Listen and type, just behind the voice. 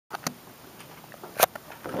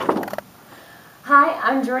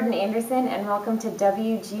Hi, I'm Jordan Anderson, and welcome to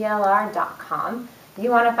WGLR.com. If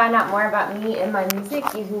you want to find out more about me and my music,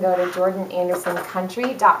 you can go to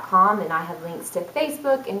JordanAndersonCountry.com, and I have links to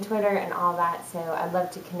Facebook and Twitter and all that, so I'd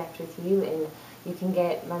love to connect with you, and you can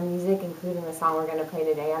get my music, including the song we're going to play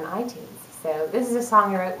today, on iTunes. So this is a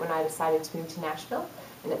song I wrote when I decided to move to Nashville,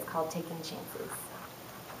 and it's called Taking Chances.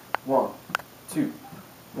 1, 2,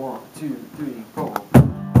 1, 2, 3, 4.